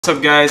What's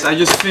up guys, I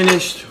just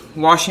finished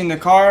washing the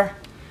car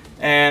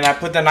and I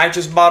put the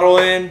nitrous bottle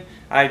in.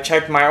 I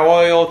checked my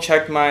oil,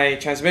 checked my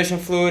transmission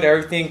fluid,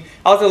 everything.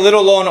 I was a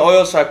little low on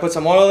oil, so I put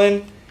some oil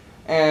in,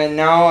 and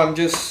now I'm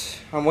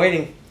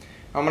waiting.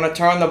 I'm gonna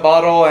turn on the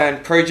bottle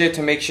and purge it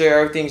to make sure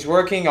everything's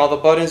working, all the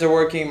buttons are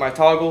working, my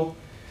toggle.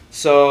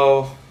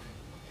 So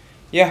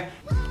yeah.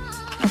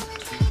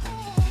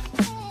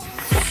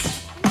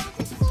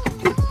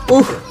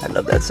 Ooh, I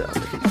love that sound.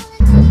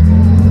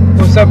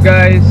 What's up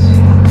guys?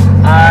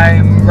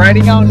 I'm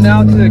riding out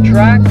now to the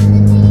track.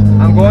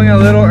 I'm going a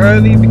little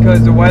early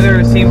because the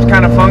weather seems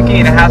kind of funky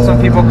and it has some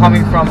people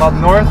coming from up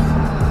north.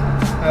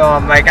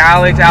 Like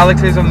Alex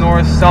is up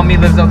north, Selmy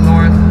lives up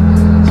north.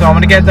 So I'm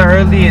gonna get there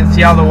early and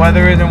see how the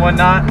weather is and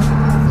whatnot.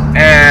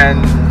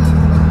 And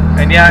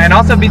yeah, and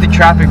also beat the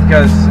traffic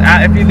because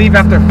if you leave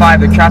after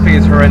 5, the traffic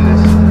is horrendous.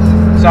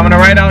 So I'm gonna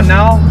ride out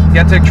now,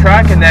 get to the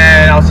track, and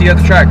then I'll see you at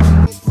the track.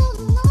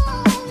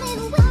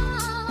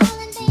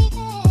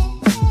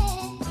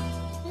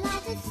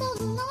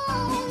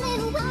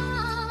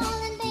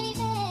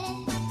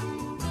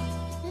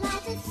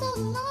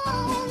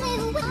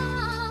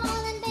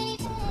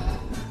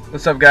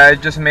 What's up guys,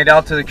 just made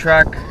out to the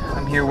track.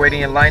 I'm here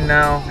waiting in line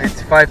now.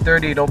 It's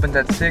 5:30, it opens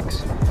at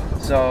 6.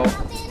 So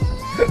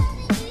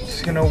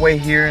just gonna wait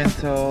here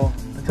until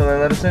they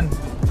let us in.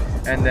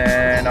 And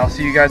then I'll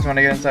see you guys when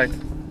I get inside.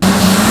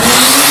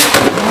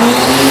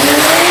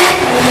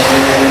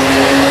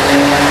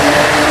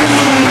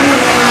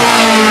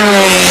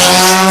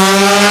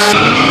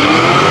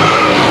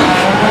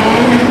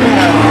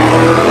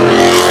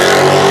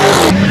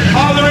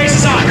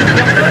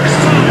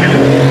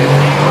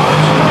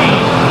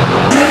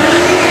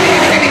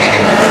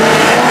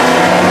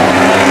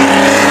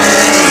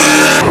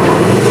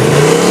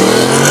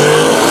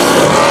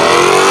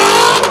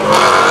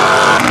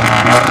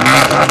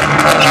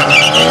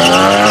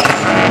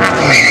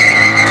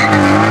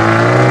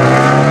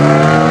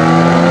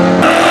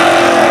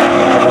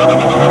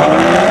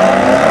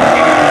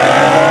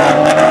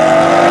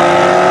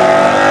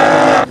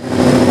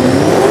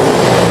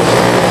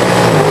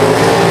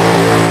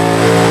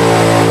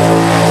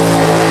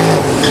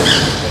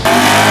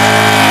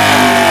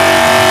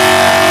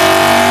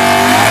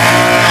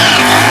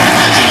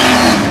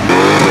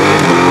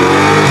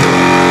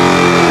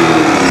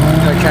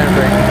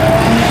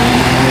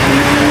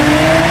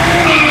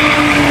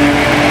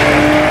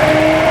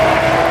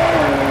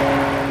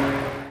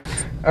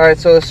 Alright,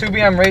 so the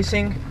Subaru I'm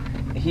racing,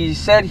 he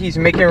said he's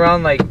making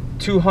around like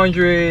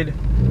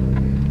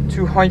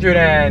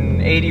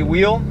 280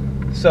 wheel,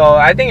 so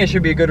I think it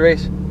should be a good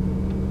race.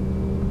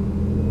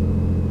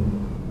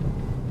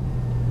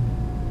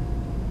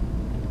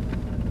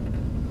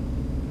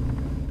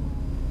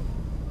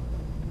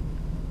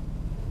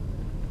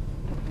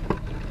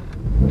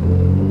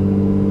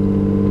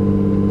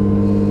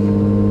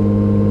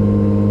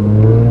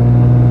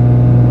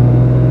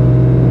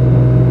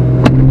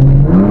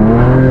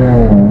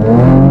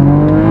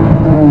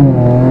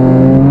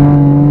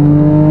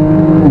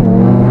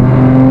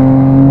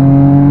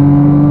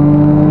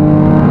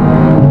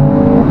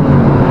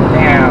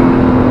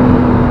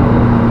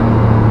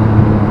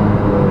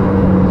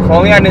 If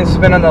only I didn't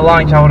spin on the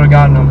launch, I would have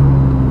gotten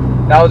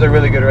him. That was a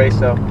really good race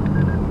though.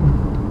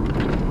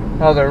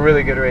 That was a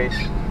really good race.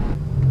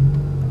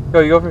 Go,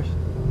 you go first.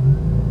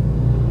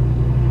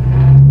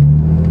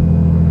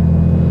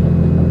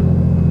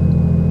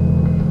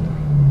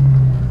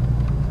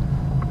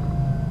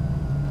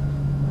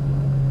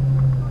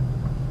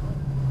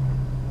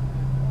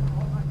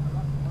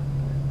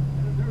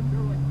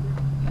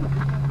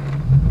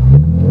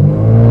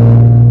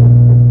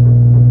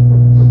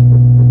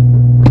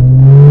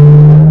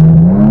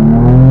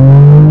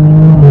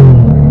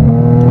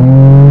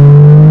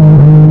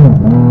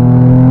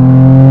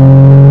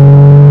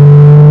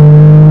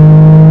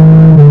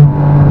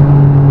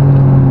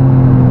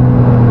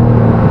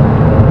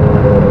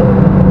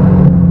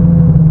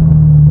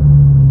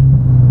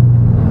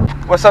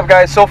 What's up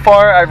guys, so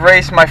far I've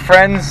raced my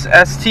friend's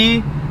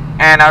ST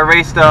and I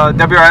raced the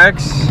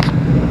WRX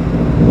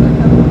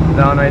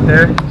down right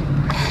there.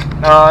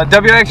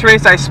 WRX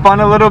race I spun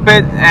a little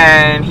bit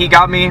and he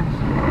got me.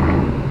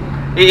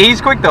 He's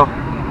quick though,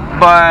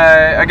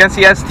 but against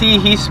the ST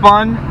he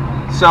spun,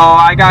 so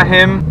I got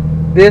him.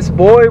 This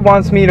boy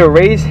wants me to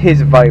race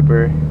his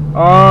Viper.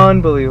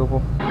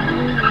 Unbelievable.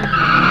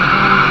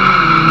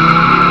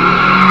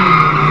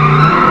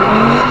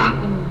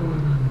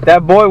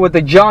 That boy with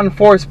the John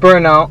Force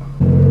burnout.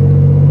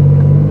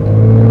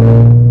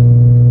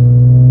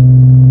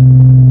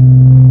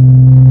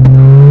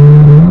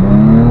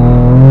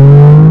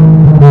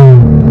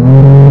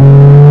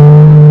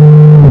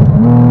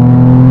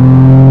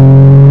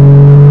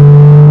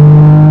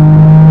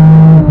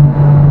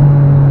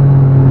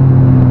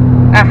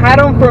 I had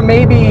him for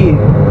maybe...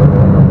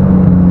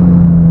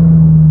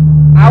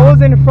 I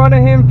was in front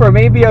of him for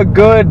maybe a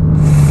good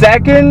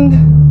second.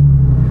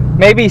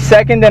 Maybe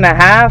second and a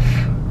half.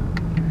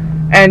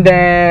 And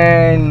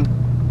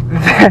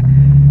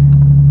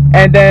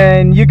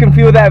then you can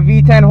feel that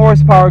V10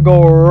 horsepower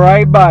go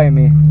right by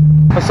me.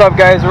 What's up,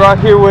 guys? We're out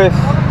here with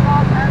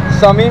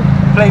Summy,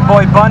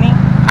 Playboy Bunny.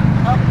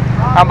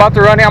 I'm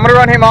gonna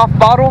run him off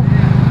bottle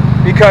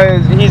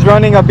because he's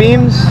running a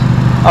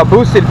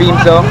boosted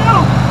beams though.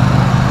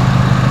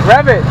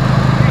 Rev it.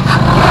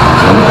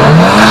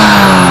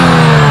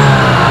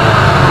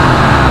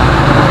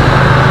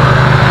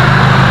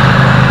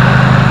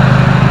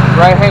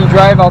 Right hand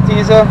drive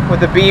Altezza with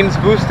the beams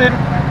boosted.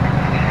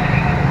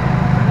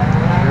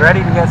 You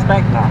ready to get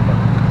spanked now?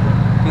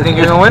 You think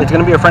you're gonna win? It's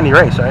gonna be a friendly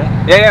race, right?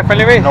 Yeah,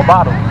 friendly race. No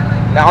bottle.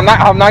 No, I'm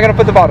not gonna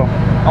put the bottle.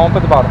 I won't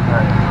put the bottle. All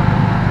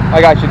right.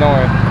 I got you, don't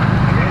worry.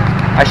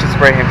 I should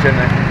spray him,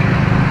 shouldn't I?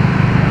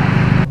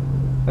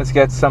 Let's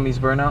get Summy's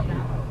burnout.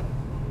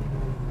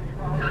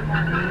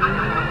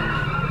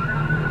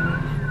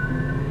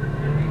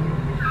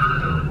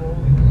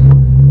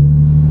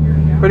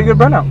 Pretty good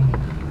burnout.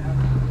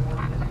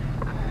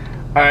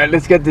 Alright,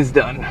 let's get this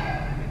done.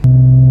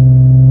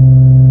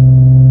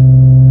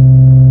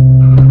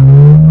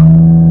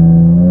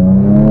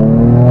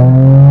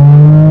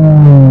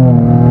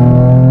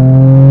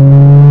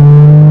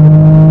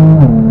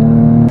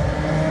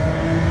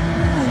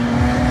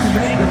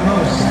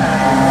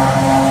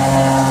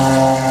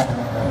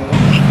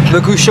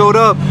 Look who showed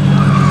up.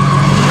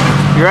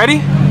 You ready?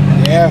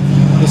 Yeah.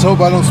 Let's hope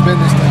I don't spin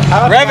this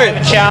time. Rev it.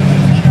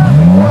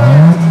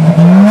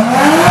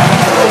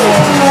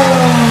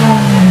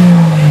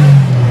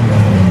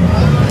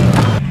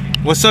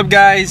 What's up,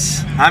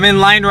 guys? I'm in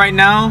line right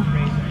now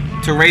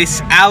to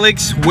race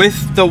Alex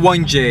with the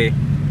 1J.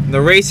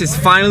 The race is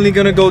finally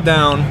gonna go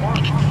down.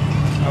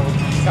 I was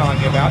telling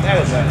you about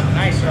that. Is a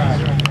nice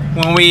ride.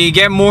 When we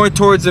get more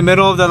towards the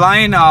middle of the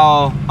line,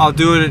 I'll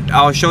do it.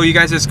 I'll show you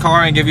guys his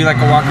car and give you like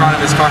a walk around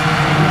of his car.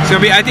 So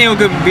I think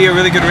it'll be a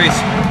really good race.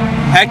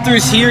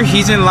 Hector's here.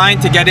 He's in line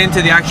to get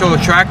into the actual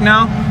track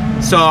now.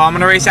 So I'm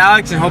gonna race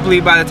Alex, and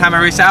hopefully by the time I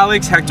race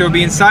Alex, Hector will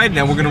be inside, and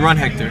then we're gonna run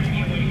Hector.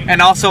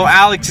 And also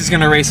Alex is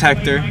gonna race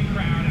Hector.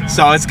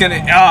 So it's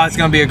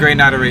gonna be a great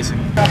night of racing.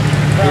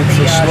 It's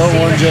a slow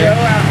 1J.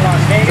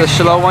 It's a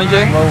slow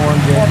 1J? Slow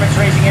 1J.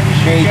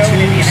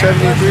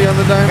 K273 on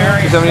the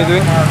dyno.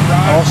 73?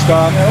 All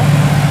stock.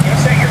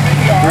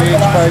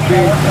 3-inch pipe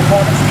beam.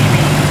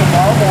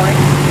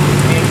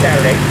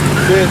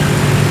 That's it.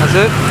 That's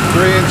it?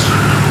 3-inch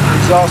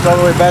exhaust all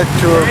the way back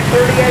to a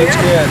 8-inch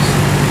gas.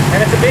 And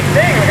it's a big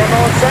thing. Like, I'm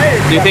all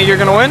excited. Do you think you're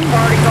gonna win? You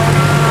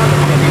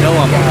know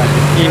I'm gonna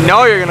win. You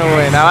know you're gonna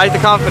win. I like the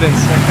confidence.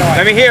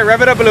 Let me hear.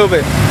 Rev it up a little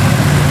bit.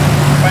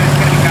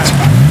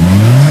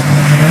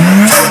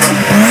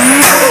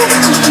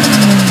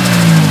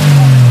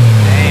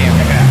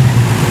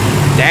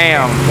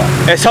 Damn.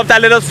 Let's hope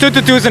that little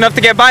tutu is enough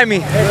to get by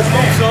me.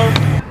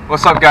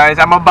 What's up, guys?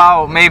 I'm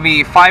about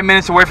maybe 5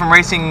 minutes away from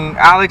racing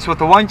Alex with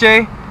the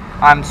 1J.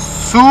 I'm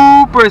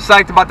super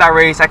psyched about that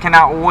race. I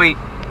cannot wait.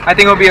 I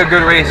think it'll be a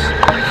good race.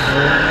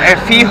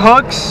 If he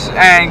hooks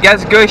and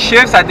gets good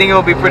shifts, I think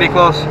it'll be pretty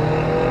close.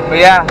 But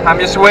yeah, I'm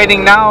just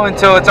waiting now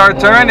until it's our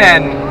turn,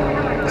 and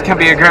it's gonna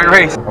be a great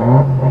race.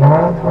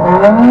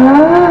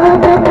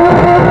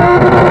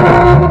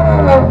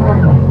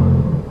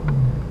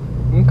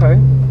 Okay.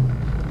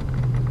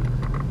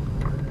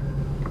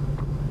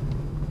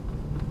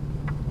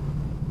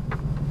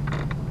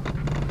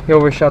 He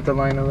overshot the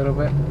line a little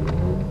bit.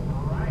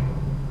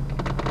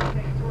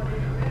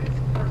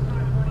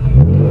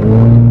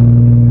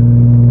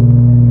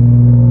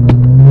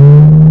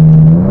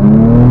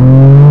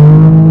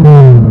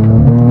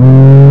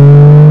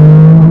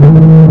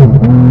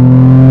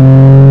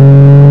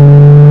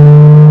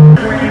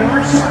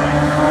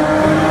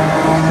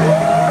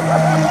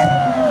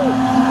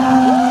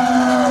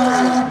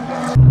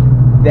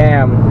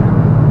 Damn.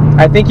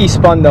 I think he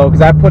spun though,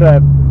 because I put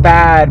a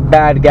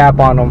bad gap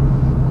on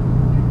him.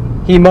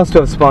 He must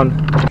have spun.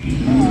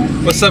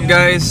 What's up,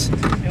 guys?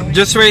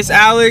 Just raced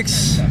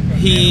Alex.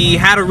 He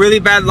had a really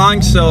bad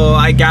launch, so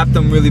I gapped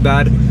him really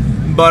bad.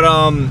 But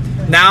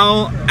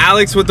now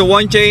Alex with the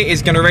 1J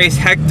is gonna race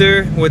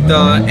Hector with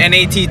the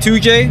NAT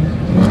 2J.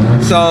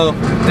 So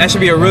that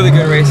should be a really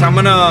good race. I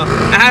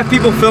have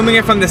people filming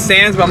it from the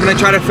stands, but I'm gonna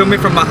try to film it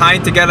from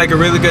behind to get like a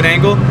really good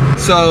angle.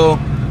 So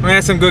we're gonna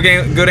have some good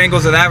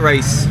angles of that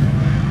race.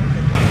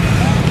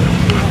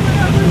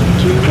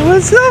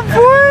 What's up,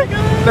 boy?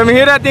 Let me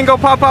hear that thing go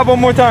pop one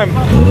more time.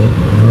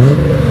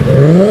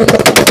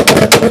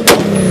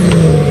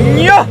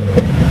 Yeah.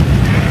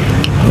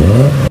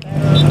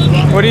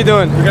 What are you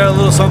doing? We got a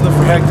little something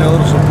for Hector, a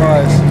little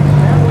surprise.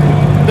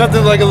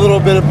 Nothing like a little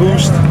bit of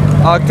boost.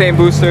 Octane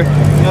booster.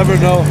 You never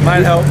know,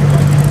 might help.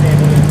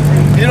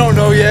 You don't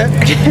know yet.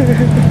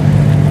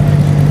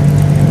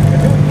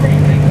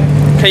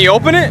 Can you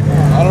open it?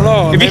 I don't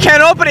know. If you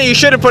can't open it, you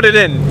shouldn't put it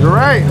in. You're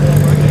right.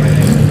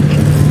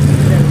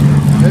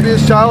 Maybe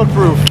it's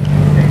childproof.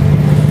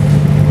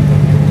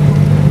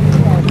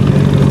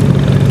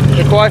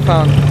 Look who I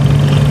found.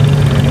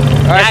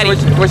 Alright,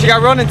 so what you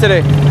got running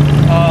today?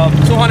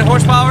 200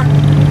 horsepower,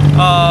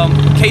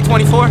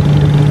 K24.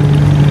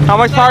 How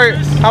much power,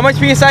 how much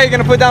PSI are you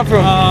going to put down for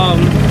him?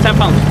 10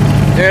 pounds.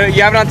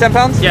 You have it on 10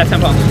 pounds? Yeah,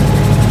 10 pounds.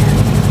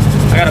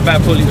 I got a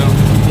bad pulley though.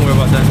 Don't worry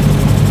about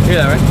that. hear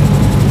that, right?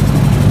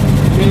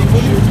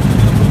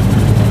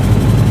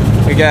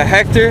 We got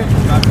Hector,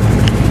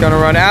 gonna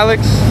run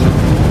Alex.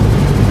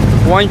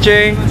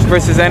 1J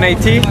versus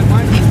NAT.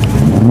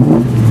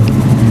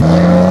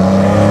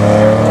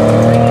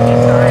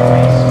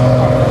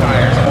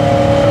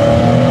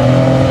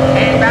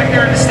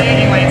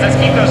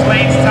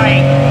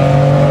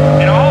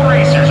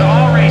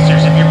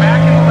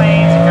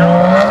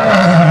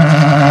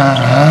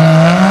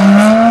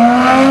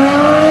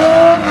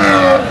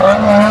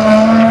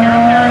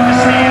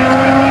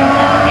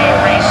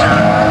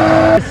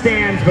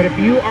 But if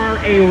you are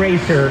a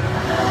racer,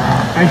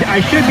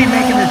 I should be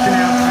making this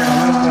announcement a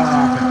little more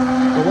often.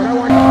 But what I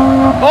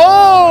want.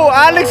 Oh,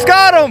 Alex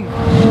got him!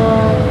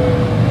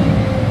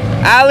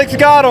 Alex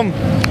got him.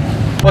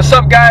 What's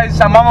up,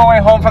 guys? I'm on my way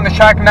home from the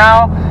track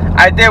now.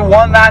 I did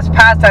one last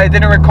pass that I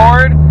didn't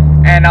record,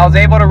 and I was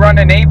able to run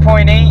an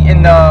 8.8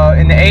 in the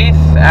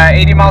 8th at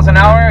 80 miles an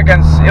hour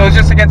against. It was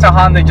just against a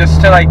Honda, just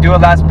to like do a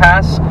last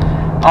pass.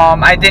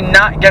 I did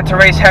not get to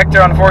race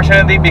Hector,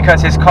 unfortunately,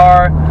 because his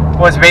car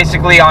was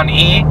basically on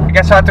E. I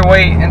guess I'll have to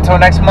wait until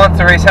next month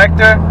to race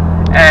Hector,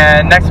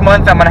 and next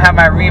month I'm gonna have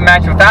my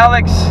rematch with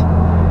Alex,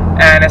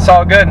 and it's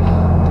all good.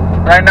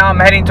 Right now I'm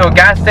heading to a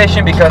gas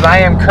station because I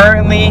am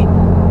currently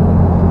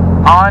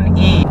on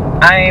E.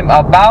 I am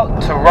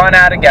about to run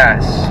out of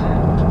gas.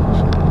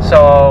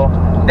 So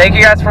thank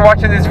you guys for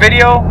watching this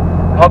video.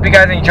 Hope you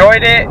guys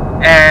enjoyed it,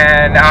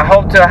 and I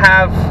hope to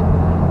have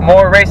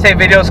more race day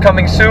videos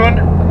coming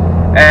soon.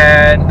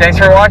 And thanks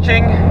for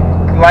watching.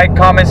 Like,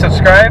 comment,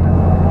 subscribe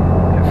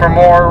for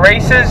more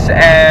races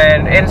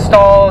and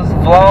installs,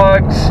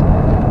 vlogs,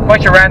 a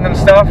bunch of random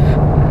stuff.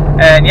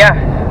 And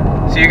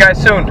yeah, see you guys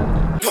soon.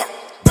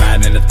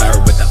 Riding in the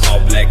third with the all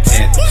black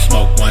tent.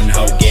 Smoke one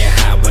hoe, get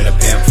high with a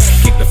pimp.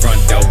 Kick the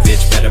front door,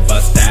 bitch, better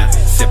bust out.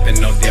 Sipping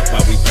no dip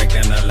while we break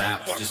down the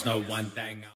lap. Just know one thing.